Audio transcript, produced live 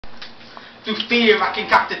Through fear, I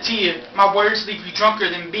concoct a tear. My words leave you drunker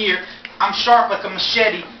than beer. I'm sharp like a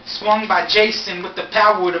machete, swung by Jason with the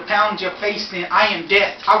power to pound your face in. I am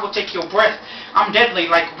death, I will take your breath. I'm deadly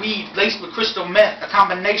like weed, laced with crystal meth, a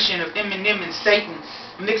combination of Eminem and Satan,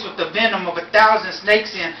 mixed with the venom of 1,000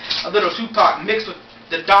 snakes and a little Tupac, mixed with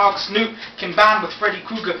the dog Snoop, combined with Freddy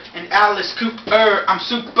Krueger and Alice Cooper. I'm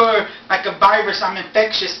super, like a virus, I'm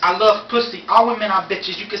infectious. I love pussy, all women are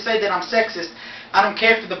bitches. You can say that I'm sexist. I don't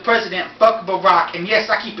care for the president, fuck Barack. And yes,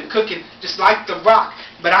 I keep it cooking, just like The Rock.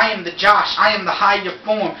 But I am the Josh, I am the higher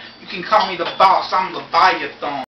form. You can call me the boss, I'm Leviathan.